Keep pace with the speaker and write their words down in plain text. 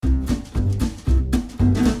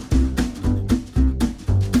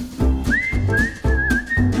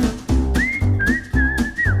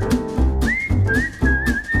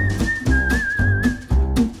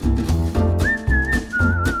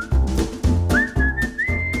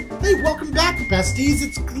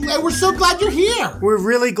besties. We're so glad you're here. We're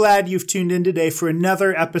really glad you've tuned in today for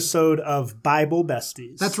another episode of Bible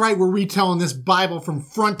Besties. That's right. We're retelling this Bible from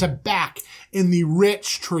front to back in the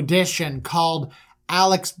rich tradition called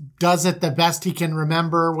Alex Does It the Best He Can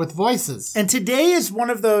Remember with Voices. And today is one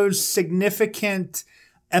of those significant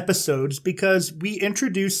episodes because we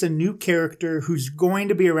introduce a new character who's going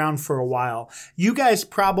to be around for a while. You guys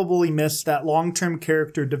probably missed that long-term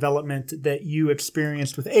character development that you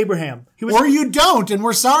experienced with Abraham. Or you don't, and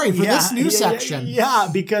we're sorry for this new section. Yeah,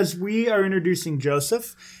 because we are introducing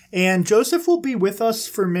Joseph, and Joseph will be with us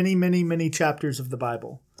for many, many, many chapters of the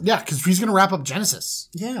Bible. Yeah, because he's going to wrap up Genesis.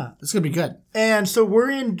 Yeah. It's going to be good. And so we're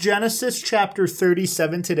in Genesis chapter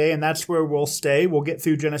 37 today, and that's where we'll stay. We'll get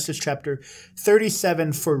through Genesis chapter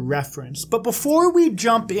 37 for reference. But before we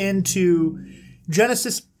jump into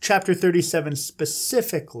Genesis chapter 37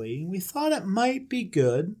 specifically, we thought it might be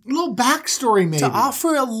good. A little backstory, maybe. To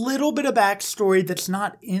offer a little bit of backstory that's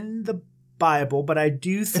not in the Bible, but I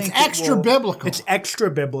do think it's extra biblical. It's extra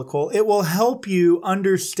biblical. It will help you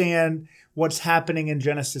understand what's happening in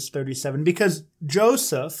Genesis 37 because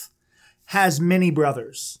Joseph has many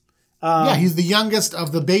brothers. He's the youngest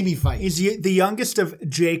of the baby fight. He's the youngest of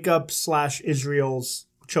Jacob / Israel's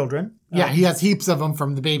children. He has heaps of them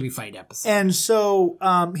from the baby fight episode. And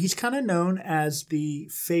so he's kind of known as the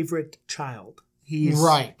favorite child.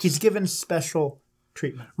 He's given special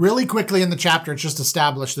treatment. Really quickly in the chapter, it's just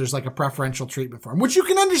established there's like a preferential treatment for him, which you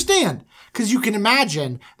can understand because you can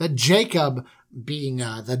imagine that Jacob, being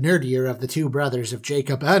the nerdier of the two brothers of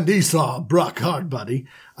Jacob and Esau, Brock Hard Buddy,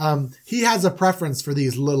 he has a preference for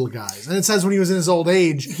these little guys. And it says when he was in his old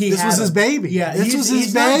age, this was his baby. Yeah, this was his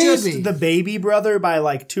he's baby. Not just the baby brother by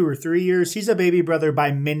like 2 or 3 years. He's a baby brother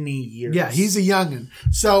by many years. Yeah, he's a youngin'.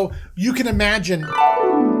 So you can imagine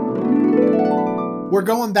we're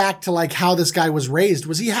going back to like how this guy was raised.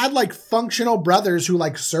 Was he had like functional brothers who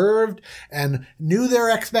like served and knew their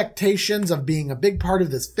expectations of being a big part of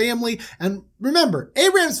this family. And remember,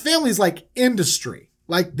 Abraham's family is like industry.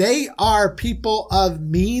 Like they are people of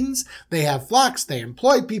means. They have flocks. They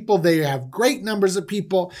employ people. They have great numbers of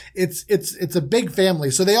people. It's a big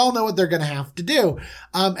family. So they all know what they're going to have to do.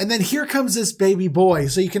 And then here comes this baby boy.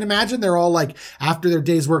 So you can imagine they're all like after their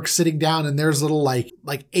day's work sitting down and there's little like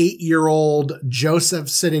 8-year-old Joseph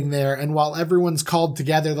sitting there. And while everyone's called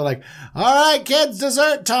together, they're like, all right, kids,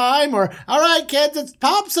 dessert time. Or all right, kids, it's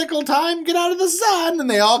popsicle time. Get out of the sun. And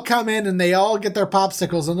they all come in and they all get their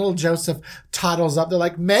popsicles and little Joseph toddles up. They're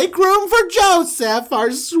like, make room for Joseph, our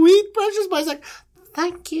sweet, precious boy. He's like,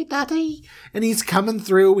 thank you, Daddy. And he's coming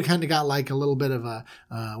through. We kind of got like a little bit of a,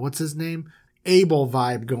 what's his name? Abel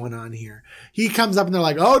vibe going on here. He comes up and they're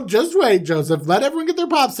like, oh, just wait, Joseph. Let everyone get their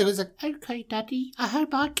popsicle. He's like, okay, Daddy. I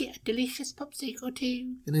hope I get a delicious popsicle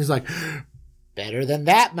too. And he's like, better than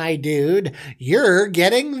that, my dude. You're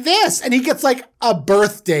getting this. And he gets like a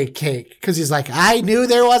birthday cake because he's like, I knew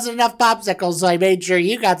there wasn't enough popsicles, so I made sure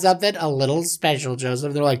you got something a little special,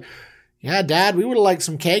 Joseph. They're like, yeah, Dad, we would have liked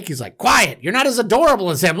some cake. He's like, quiet. You're not as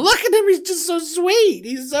adorable as him. Look at him. He's just so sweet.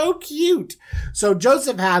 He's so cute. So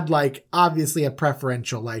Joseph had like obviously a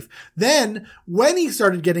preferential life. Then when he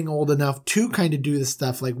started getting old enough to kind of do this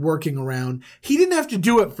stuff like working around, he didn't have to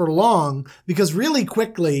do it for long because really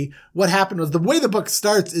quickly what happened was the way the book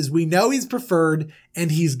starts is we know he's preferred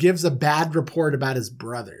and he gives a bad report about his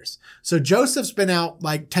brothers. So Joseph's been out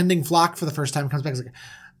like tending flock for the first time, comes back and is like,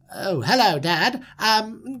 oh, hello, Dad.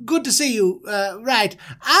 Good to see you. Right.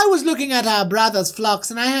 I was looking at our brother's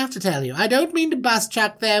flocks, and I have to tell you, I don't mean to bust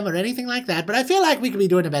chuck them or anything like that, but I feel like we could be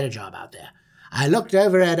doing a better job out there. I looked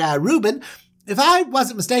over at Reuben. If I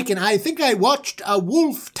wasn't mistaken, I think I watched a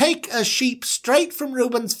wolf take a sheep straight from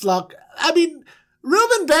Reuben's flock. I mean,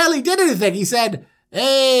 Reuben barely did anything. He said,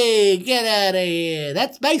 hey, get out of here.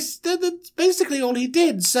 That's basically all he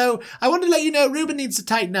did. So I want to let you know Reuben needs to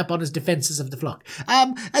tighten up on his defenses of the flock.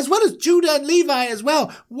 As well as Judah and Levi as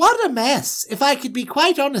well. What a mess. If I could be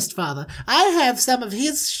quite honest, Father, I have some of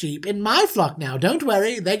his sheep in my flock now. Don't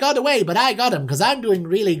worry. They got away, but I got them because I'm doing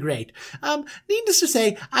really great. Needless to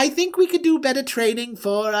say, I think we could do better training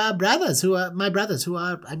for our brothers my brothers who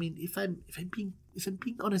are, I mean, if I'm being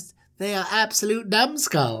honest, they are absolute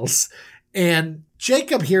numbskulls. And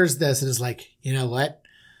Jacob hears this and is like, you know what?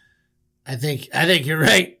 I think you're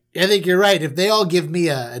right. I think you're right. If they all give me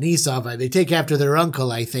an Esau vibe, they take after their uncle,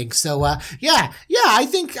 I think. So, yeah, I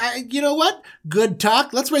think, you know what? Good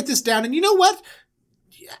talk. Let's write this down. And you know what?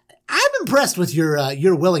 I'm impressed with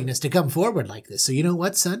your willingness to come forward like this. So you know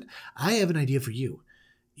what, son? I have an idea for you.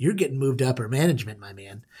 you're getting moved to upper management, my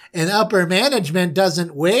man. And upper management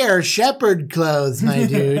doesn't wear shepherd clothes, my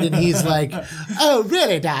dude. And he's like, oh,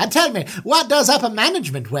 really, Dad? Tell me, what does upper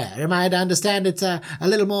management wear? Am I to understand it's a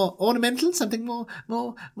little more ornamental, something more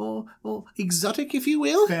exotic, if you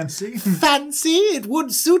will? Fancy. Fancy? It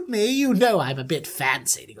would suit me. You know I'm a bit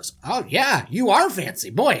fancy. And he goes, oh, yeah, you are fancy.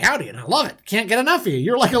 Boy, howdy, and I love it. Can't get enough of you.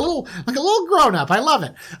 You're like a little grown-up. I love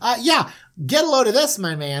it. Yeah, get a load of this,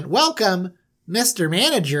 my man. Welcome, Mr.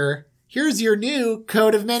 Manager. Here's your new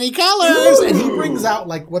coat of many colors. And he brings out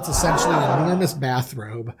like what's essentially an enormous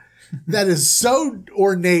bathrobe that is so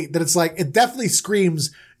ornate that it's like, it definitely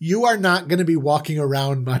screams, you are not going to be walking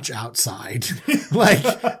around much outside. Like,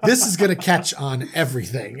 this is going to catch on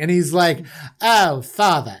everything. And he's like, oh,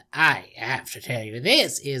 Father, I have to tell you,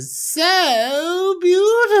 this is so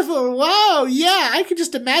beautiful. Wow, yeah, I could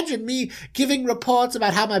just imagine me giving reports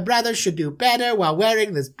about how my brother should do better while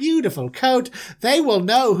wearing this beautiful coat. They will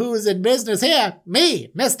know who's in business here. Me,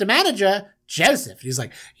 Mr. Manager, Joseph. He's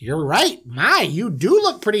like, you're right. You do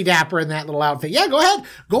look pretty dapper in that little outfit. Yeah, go ahead.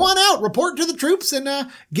 Go on out. Report to the troops and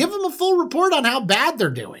give them a full report on how bad they're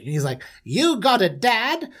doing. And he's like, you got it,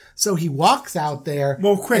 Dad. So he walks out there.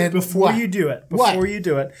 Well, quick, before you do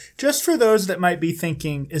it, just for those that might be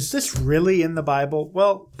thinking, is this really in the Bible?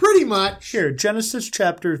 Well, pretty much. Here, Genesis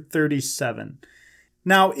chapter 37.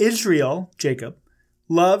 Now Israel, Jacob,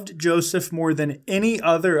 loved Joseph more than any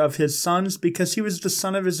other of his sons because he was the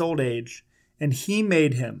son of his old age. And he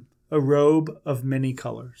made him a robe of many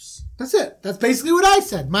colors. That's it. That's basically what I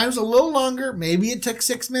said. Mine was a little longer. Maybe it took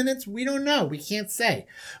 6 minutes. We don't know. We can't say.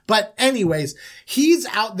 But anyways, he's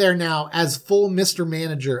out there now as full Mr.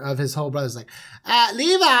 Manager of his whole brothers. Like,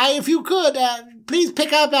 Levi, if you could, please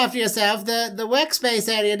pick up after yourself. The workspace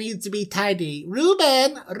area needs to be tidy.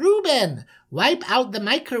 Reuben, wipe out the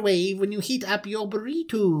microwave when you heat up your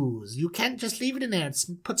burritos. You can't just leave it in there. It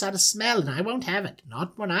puts out a smell, and I won't have it.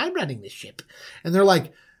 Not when I'm running this ship. And they're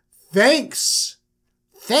like, thanks,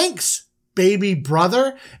 baby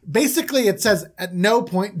brother. Basically, it says at no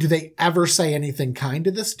point do they ever say anything kind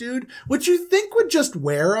to this dude, which you think would just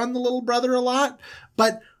wear on the little brother a lot.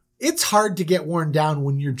 But it's hard to get worn down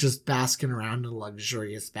when you're just basking around in a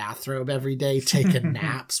luxurious bathrobe every day, taking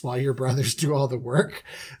naps while your brothers do all the work.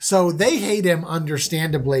 So they hate him,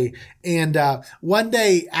 understandably. And one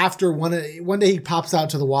day he pops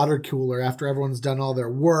out to the water cooler after everyone's done all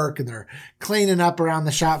their work and they're cleaning up around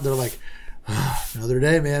the shop. They're like, another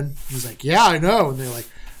day, man. He's like, yeah, I know. And they're like,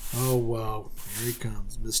 oh, well, here he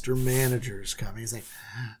comes. Mr. Manager's coming. He's like,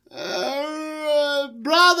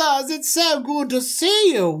 brothers, it's so good to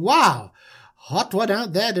see you. Wow. Hot one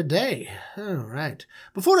out there today. All right.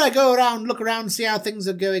 Before I go around, look around, and see how things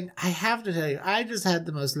are going, I have to tell you, I just had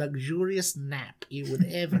the most luxurious nap you would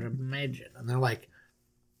ever imagine. And they're like,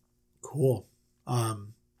 cool. Why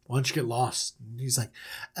don't you get lost? And he's like,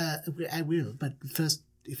 I will, but first,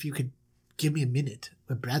 if you could give me a minute.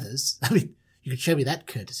 We're brothers. I mean, you could show me that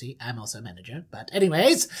courtesy. I'm also a manager. But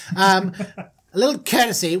anyways, a little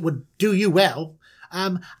courtesy would do you well.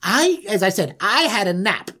 As I said, I had a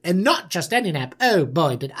nap, and not just any nap. Oh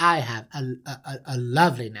boy, did I have a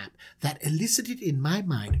lovely nap that elicited in my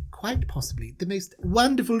mind quite possibly the most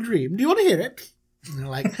wonderful dream. Do you want to hear it? And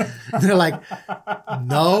they're like,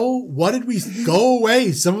 no, what did we, go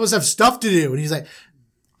away. Some of us have stuff to do. And he's like,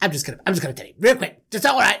 I'm just gonna tell you real quick. Just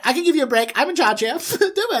all right. I can give you a break. I'm in charge here.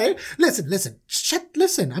 Don't worry. Listen.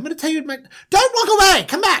 Listen. I'm gonna tell you don't walk away.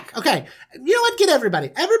 Come back. Okay. You know what? Get everybody,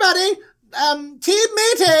 team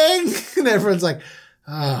meeting. And everyone's like,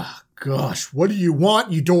 oh gosh, what do you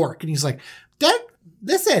want, you dork? And he's like, don't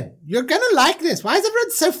listen. You're gonna like this. Why is everyone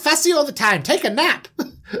so fussy all the time? Take a nap.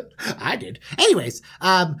 I did. Anyways,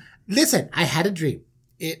 listen. I had a dream.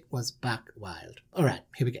 It was buck wild. All right,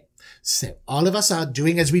 here we go. So all of us are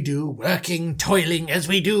doing as we do, working, toiling as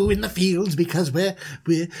we do in the fields because we're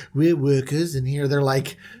workers. And here they're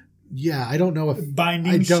like, yeah, I don't know if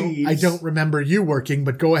sheaves. I don't remember you working,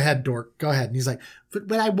 but go ahead, dork. Go ahead. And he's like,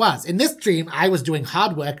 but I was. In this dream, I was doing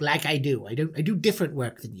hard work like I do. I do different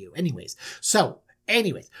work than you.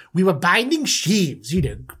 Anyways, we were binding sheaves,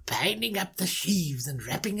 binding up the sheaves and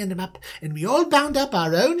wrapping them up, and we all bound up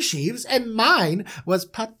our own sheaves, and mine was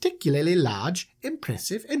particularly large,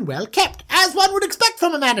 impressive, and well kept, as one would expect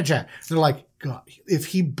from a manager. They're like, God, if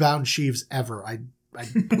he bound sheaves ever, I'd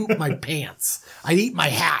poop my pants. I'd eat my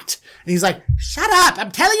hat. And he's like, shut up,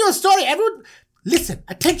 I'm telling you a story. Everyone, listen,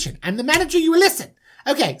 attention, I'm the manager, you will listen.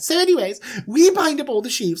 Okay, so anyways, we bind up all the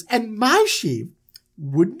sheaves, and my sheave,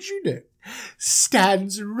 wouldn't you know,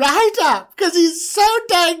 stands right up because he's so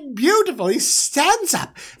dang beautiful. He stands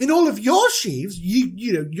up, and all of your sheaves,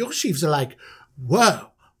 your sheaves are like,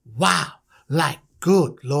 whoa, wow, like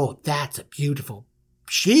good Lord, that's a beautiful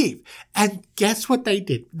sheaf. And guess what they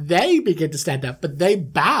did? They begin to stand up, but they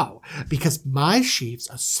bow because my sheaves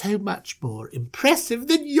are so much more impressive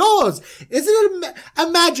than yours. Isn't it?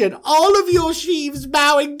 Imagine all of your sheaves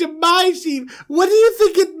bowing to my sheaf. What do you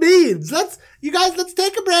think it means? Let's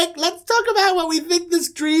take a break. Let's talk about what we think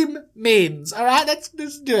this dream means. All right, let's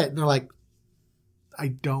do it. And they're like,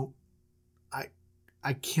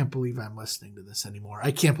 I can't believe I'm listening to this anymore. I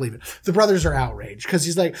can't believe it. The brothers are outraged because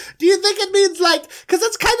he's like, do you think it means like, because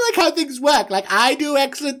that's kind of like how things work. Like I do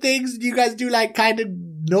excellent things and you guys do like kind of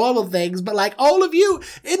normal things, but like all of you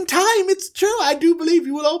in time, it's true. I do believe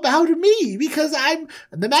you will all bow to me because I'm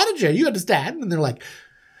the manager. You understand? And they're like,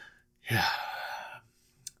 yeah.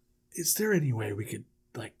 Is there any way we could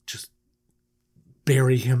like just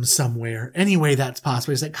bury him somewhere? Any way that's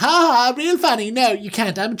possible? He's like, ha, real funny. No, you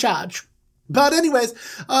can't. I'm in charge. But anyways,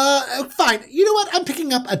 fine. You know what? I'm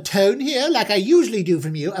picking up a tone here, like I usually do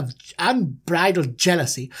from you, of unbridled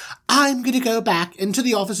jealousy. I'm going to go back into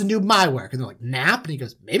the office and do my work. And they're like, nap? And he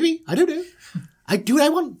goes, maybe. I don't know. I do what I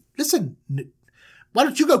want. Listen, why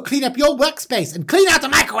don't you go clean up your workspace and clean out the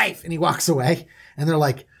microwave? And he walks away. And they're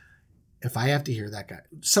like, if I have to hear that guy,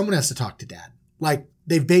 someone has to talk to Dad. Like,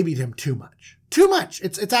 they've babied him too much. Too much.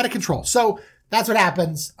 It's out of control. So that's what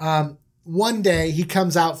happens. One day he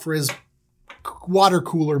comes out for his water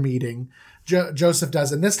cooler meeting. Joseph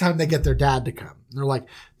does, and this time they get their dad to come. They're like,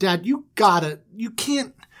 Dad, you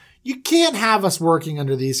can't have us working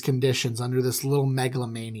under these conditions, under this little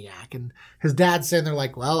megalomaniac. And his dad's saying, they're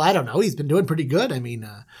like, well, I don't know. He's been doing pretty good. I mean,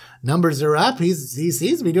 numbers are up. He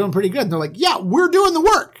seems to be doing pretty good. And they're like, yeah, we're doing the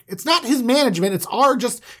work. It's not his management. It's our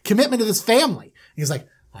just commitment to this family. And he's like,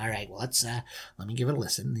 all right, well, let me give it a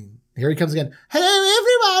listen. And here he comes again.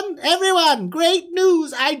 Hello, everyone, great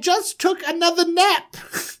news. I just took another nap.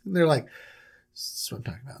 And they're like, that's what I'm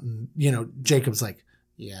talking about. And, Jacob's like,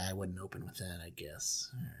 yeah, I wouldn't open with that, I guess.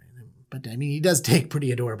 All right. But, I mean, he does take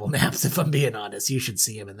pretty adorable naps, if I'm being honest. You should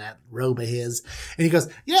see him in that robe of his. And he goes,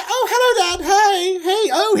 yeah, oh, hello, Dad. Hey,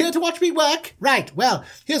 oh, here to watch me work. Right, well,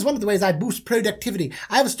 here's one of the ways I boost productivity.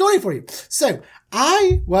 I have a story for you. So,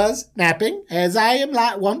 I was napping, as I am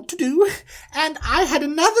wont to do, and I had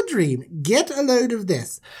another dream. Get a load of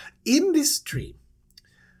this. In this dream,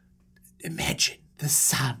 imagine the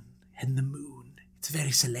sun and the moon. It's a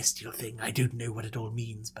very celestial thing. I don't know what it all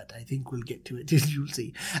means, but I think we'll get to it. You'll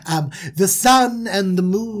see. The sun and the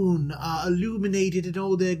moon are illuminated in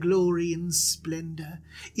all their glory and splendor.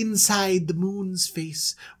 Inside the moon's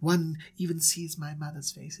face, one even sees my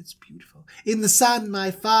mother's face. It's beautiful. In the sun,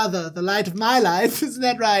 my father, the light of my life. Isn't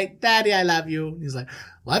that right? Daddy, I love you. And he's like,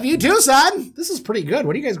 love you too, son. This is pretty good.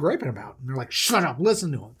 What are you guys griping about? And they're like, shut up.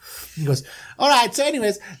 Listen to him. And he goes, all right. So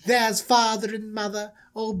anyways, there's father and mother,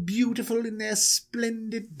 all beautiful in their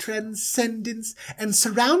splendid transcendence, and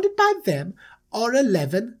surrounded by them are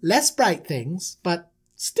 11 less bright things, but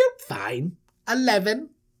still fine. 11,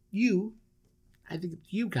 I think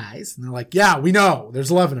it's you guys. And they're like, yeah, we know.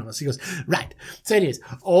 There's 11 of us. He goes, right. So anyways,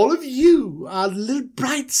 all of you are little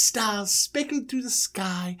bright stars speckled through the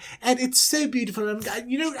sky. And it's so beautiful. And,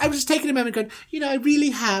 I was just taking a moment going, I really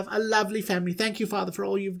have a lovely family. Thank you, Father, for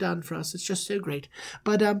all you've done for us. It's just so great.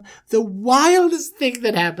 But the wildest thing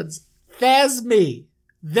that happens, there's me.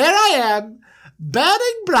 There I am,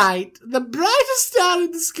 burning bright, the brightest star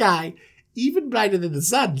in the sky, even brighter than the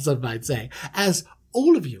sun, some might say, as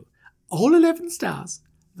all of you, all 11 stars,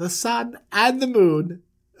 the sun and the moon,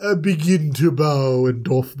 begin to bow and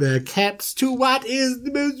doff their caps to what is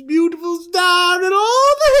the most beautiful star in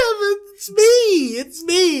all the heavens. It's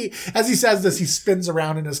me. As he says this, he spins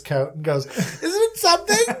around in his coat and goes, isn't it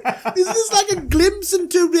something? Isn't this like a glimpse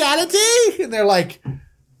into reality? And they're like,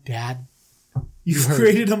 Dad, you've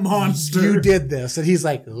created a monster. You did this. And he's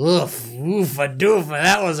like, oofa doofa,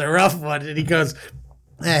 that was a rough one. And he goes,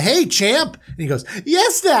 hey, champ. And he goes,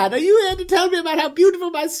 yes, Dad, are you here to tell me about how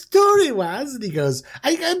beautiful my story was? And he goes,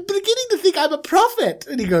 I'm beginning to think I'm a prophet.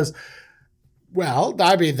 And he goes, well,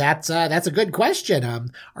 I mean, that's a good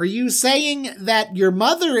question. Are you saying that your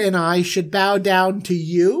mother and I should bow down to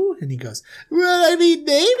you? And he goes, well, I mean,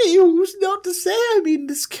 maybe. Who's not to say? I mean,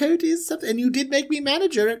 this coat is something. And you did make me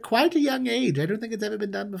manager at quite a young age. I don't think it's ever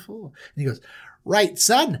been done before. And he goes, right,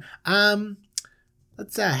 son.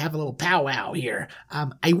 Let's have a little powwow here.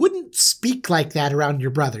 I wouldn't speak like that around your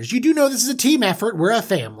brothers. You do know this is a team effort. We're a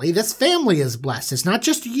family. This family is blessed. It's not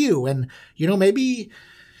just you. And, maybe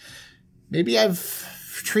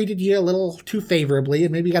I've treated you a little too favorably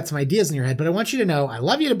and maybe you got some ideas in your head. But I want you to know I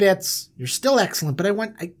love you to bits. You're still excellent. But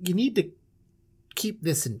you need to keep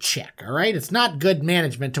this in check, all right? It's not good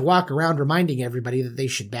management to walk around reminding everybody that they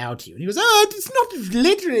should bow to you. And he goes, oh, it's not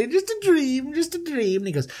literally just a dream, just a dream. And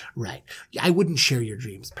he goes, right, I wouldn't share your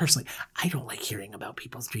dreams. Personally, I don't like hearing about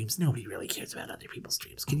people's dreams. Nobody really cares about other people's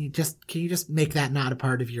dreams. Can you just make that not a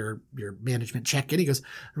part of your management check? And he goes,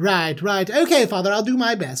 right. Okay, Father, I'll do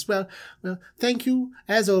my best. Well, thank you,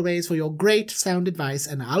 as always, for your great sound advice,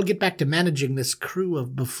 and I'll get back to managing this crew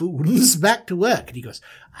of buffoons back to work. And he goes,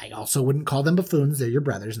 I also wouldn't call them buffoons. They're your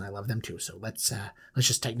brothers, and I love them too. So let's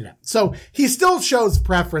just tighten it up. So he still shows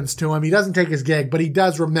preference to him. He doesn't take his gig, but he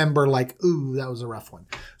does remember, like, ooh, that was a rough one.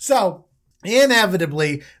 So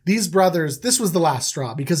inevitably, these brothers, this was the last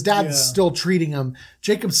straw because Dad's still treating him.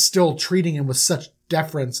 Jacob's still treating him with such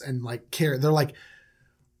deference and like care. They're like,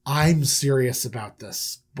 I'm serious about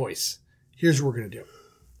this, boys. Here's what we're going to do.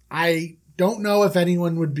 I don't know if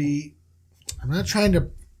anyone would be, I'm not trying to,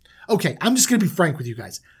 okay, I'm just going to be frank with you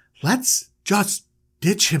guys. Let's just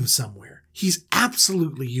ditch him somewhere. He's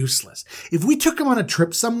absolutely useless. If we took him on a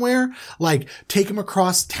trip somewhere, like take him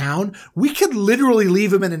across town, we could literally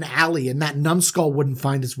leave him in an alley and that numbskull wouldn't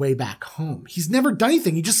find his way back home. He's never done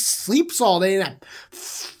anything. He just sleeps all day in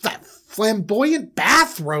that flamboyant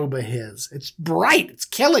bathrobe of his. It's bright. It's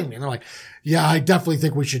killing me. And they're like, yeah, I definitely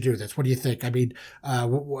think we should do this. What do you think? I mean,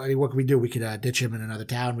 what can we do? We could ditch him in another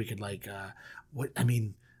town. We could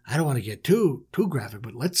I don't want to get too graphic,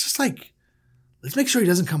 but let's make sure he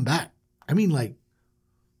doesn't come back. I mean, like,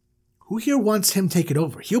 who here wants him taken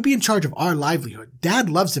over? He'll be in charge of our livelihood. Dad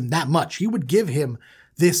loves him that much. He would give him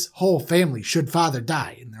this whole family should Father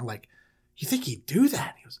die. And they're like, you think he'd do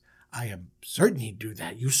that? He goes, I am certain he'd do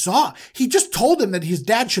that. You saw. He just told him that his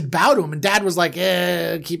dad should bow to him. And Dad was like,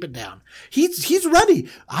 keep it down. He's ready.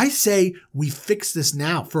 I say we fix this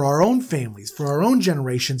now for our own families, for our own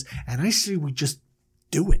generations. And I say we just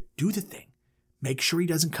do it. Do the thing. Make sure he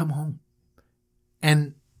doesn't come home.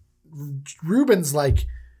 And Reuben's like,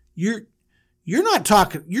 you're not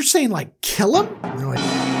talking, you're saying like kill him? And they're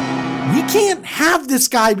like, we can't have this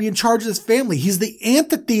guy be in charge of this family. He's the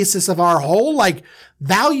antithesis of our whole like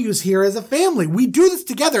values here as a family. We do this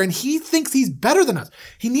together and he thinks he's better than us.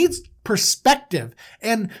 He needs perspective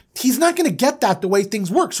and he's not going to get that the way things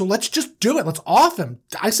work. So let's just do it. Let's off him.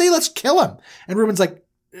 I say let's kill him. And Reuben's like,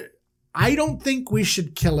 I don't think we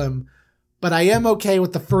should kill him, but I am okay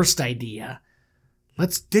with the first idea.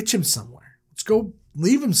 Let's ditch him somewhere. Let's go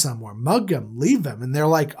leave him somewhere, mug him, leave him. And they're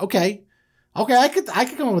like, okay, I could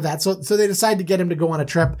come up with that. So they decide to get him to go on a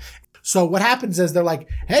trip. So what happens is they're like,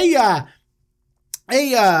 hey,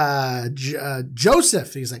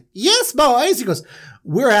 Joseph. He's like, yes, boys. He goes,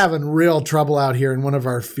 we're having real trouble out here in one of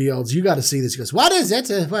our fields. You got to see this. He goes, what is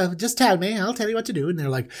it? Well, just tell me. I'll tell you what to do. And they're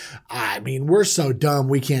like, I mean, we're so dumb.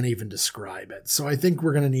 We can't even describe it. So I think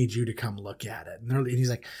we're going to need you to come look at it. And he's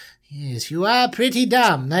like, yes, you are pretty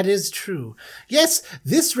dumb. That is true. Yes,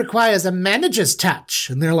 this requires a manager's touch.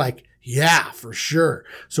 And they're like, yeah, for sure.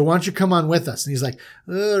 So why don't you come on with us? And he's like,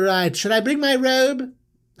 all right, should I bring my robe?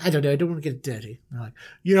 I don't know. I don't want to get dirty. And they're like,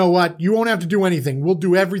 you know what? You won't have to do anything. We'll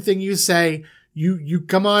do everything you say. You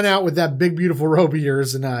come on out with that big, beautiful robe of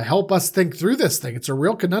yours and help us think through this thing. It's a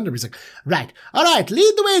real conundrum. He's like, right. All right.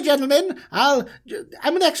 Lead the way, gentlemen.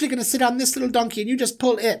 I'm actually going to sit on this little donkey and you just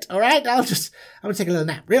pull it. All right. I'm going to take a little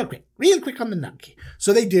nap real quick on the donkey.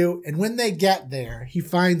 So they do. And when they get there, he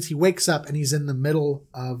wakes up and he's in the middle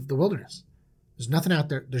of the wilderness. There's nothing out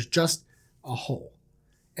there. There's just a hole.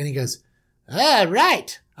 And he goes, all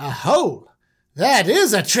right. A hole. That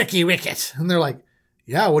is a tricky wicket. And they're like,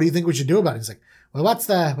 yeah, what do you think we should do about it? He's like, well, what's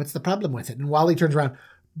the problem with it? And Wally turns around,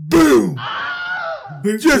 boom!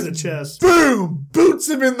 Boots to the chest. Boom! Boots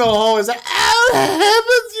him in the hole. He's like,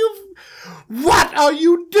 oh, heavens, what are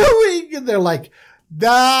you doing? And they're like,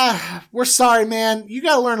 we're sorry, man. You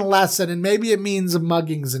got to learn a lesson. And maybe it means a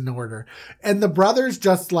mugging's in order. And the brothers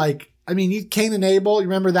just like, I mean, Cain and Abel, you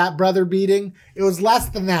remember that brother beating? It was less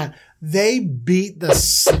than that. They beat the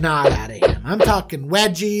snot out of him. I'm talking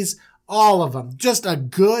wedgies, all of them. Just a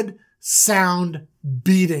good, sound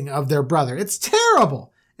beating of their brother. It's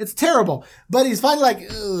terrible. It's terrible. But he's finally like,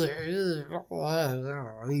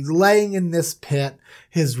 he's laying in this pit.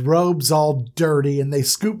 His robe's all dirty, and they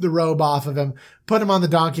scoop the robe off of him, put him on the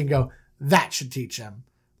donkey, and go, that should teach him.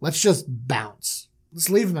 Let's just bounce. Let's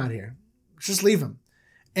leave him out here. Let's just leave him.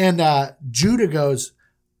 And Judah goes,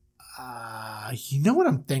 you know what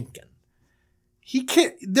I'm thinking?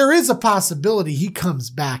 There is a possibility he comes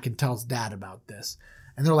back and tells Dad about this.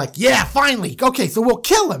 And they're like, yeah, finally. Okay, so we'll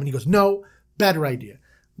kill him. And he goes, no, better idea.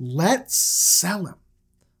 Let's sell him.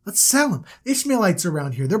 Let's sell him. Ishmaelites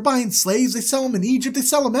around here. They're buying slaves. They sell them in Egypt. They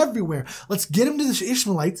sell them everywhere. Let's get him to the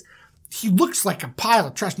Ishmaelites. he looks like a pile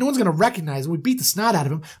of trash. No one's going to recognize him. We beat the snot out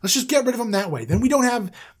of him. Let's just get rid of him that way. Then we don't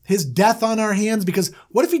have his death on our hands, because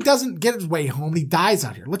what if he doesn't get his way home? He dies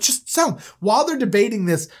out here. Let's just sell him. While they're debating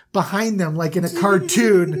this, behind them, like in a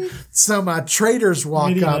cartoon, some traders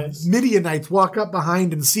walk up. Midianites walk up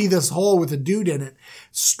behind and see this hole with a dude in it,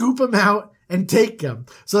 scoop him out and take him.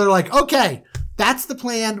 So they're like, okay, that's the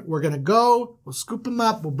plan. We're going to go. We'll scoop him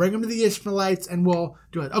up. We'll bring him to the Ishmaelites and we'll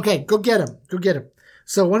do it. Okay, go get him. Go get him.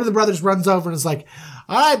 So one of the brothers runs over and is like,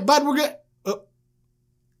 all right, bud, we're good. Oh.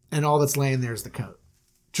 And all that's laying there is the coat.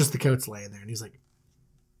 Just the coat's laying there. And he's like,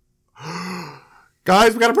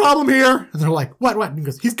 guys, we got a problem here. And they're like, what? And he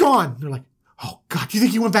goes, he's gone. And they're like, oh, God, do you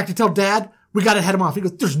think he went back to tell Dad? We got to head him off. He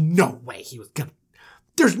goes, there's no way he was going to.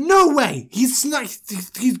 There's no way. He's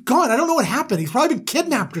gone. I don't know what happened. He's probably been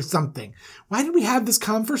kidnapped or something. Why did we have this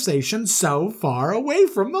conversation so far away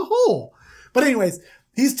from the hole? But anyways,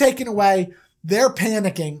 he's taken away. They're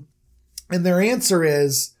panicking. And their answer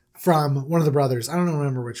is from one of the brothers. I don't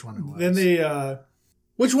remember which one it was. Then they...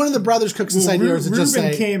 Which one of the brothers cooks this idea?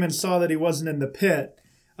 Reuben came and saw that he wasn't in the pit,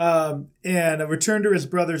 and returned to his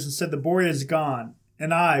brothers and said, the boy is gone,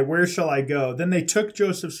 and where shall I go? Then they took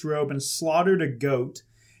Joseph's robe and slaughtered a goat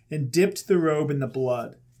and dipped the robe in the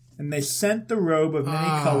blood. And they sent the robe of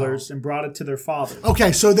many colors and brought it to their father.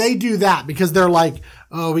 Okay, so they do that because they're like,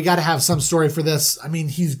 oh, we got to have some story for this. I mean,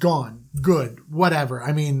 he's gone. Good. Whatever.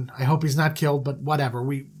 I mean, I hope he's not killed, but whatever.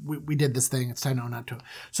 We did this thing. It's time to not to.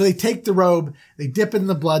 So they take the robe, they dip it in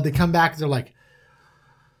the blood, they come back, they're like,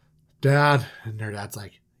 Dad. And their dad's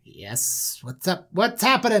like, yes, what's up? What's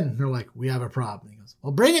happening? And they're like, we have a problem. He goes,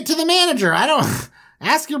 well, bring it to the manager.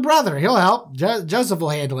 Ask your brother. He'll help. Joseph will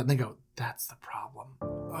handle it. And they go, that's the problem.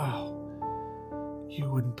 Oh, you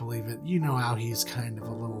wouldn't believe it. You know how he's kind of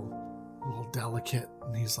a little delicate.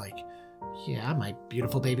 And he's like, yeah, my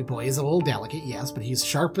beautiful baby boy is a little delicate, yes, but he's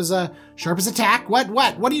sharp as a tack. What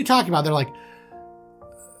are you talking about? They're like,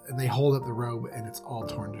 and they hold up the robe and it's all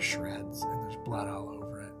torn to shreds and there's blood all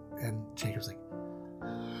over it. And Jacob's like,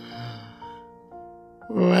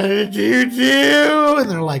 what did you do? And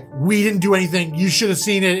they're like, we didn't do anything. You should have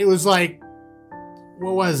seen it. It was like,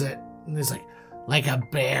 what was it? And it's like a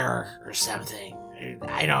bear or something.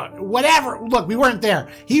 I don't, whatever. Look, we weren't there.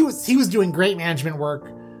 He was doing great management work.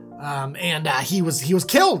 And he was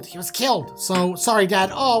killed. He was killed. So sorry,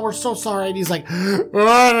 Dad. Oh, we're so sorry. And he's like,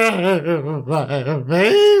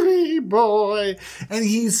 baby boy. And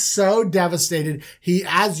he's so devastated. He,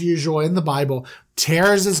 as usual in the Bible,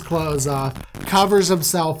 tears his clothes off, covers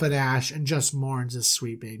himself in ash, and just mourns his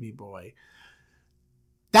sweet baby boy.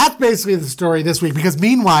 That's basically the story this week, because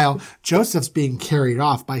meanwhile, Joseph's being carried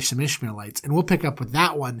off by some Ishmaelites, and we'll pick up with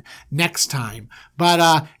that one next time. But,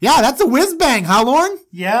 yeah, that's a whiz bang, huh, Lauren?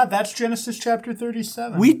 Yeah, that's Genesis chapter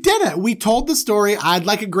 37. We did it. We told the story. I'd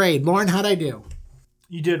like a grade. Lauren, how'd I do?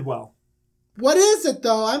 You did well. What is it,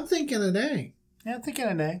 though? I'm thinking an A. Yeah, I'm thinking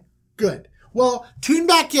an A. Good. Well, tune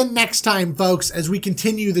back in next time, folks, as we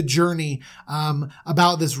continue the journey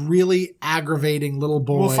about this really aggravating little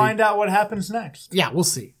boy. We'll find out what happens next. Yeah, we'll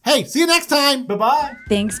see. Hey, see you next time. Bye-bye.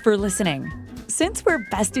 Thanks for listening. Since we're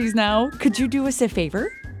besties now, could you do us a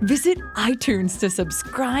favor? Visit iTunes to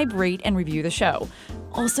subscribe, rate, and review the show.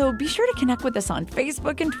 Also, be sure to connect with us on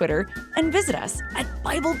Facebook and Twitter, and visit us at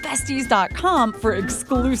BibleBesties.com for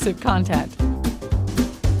exclusive content.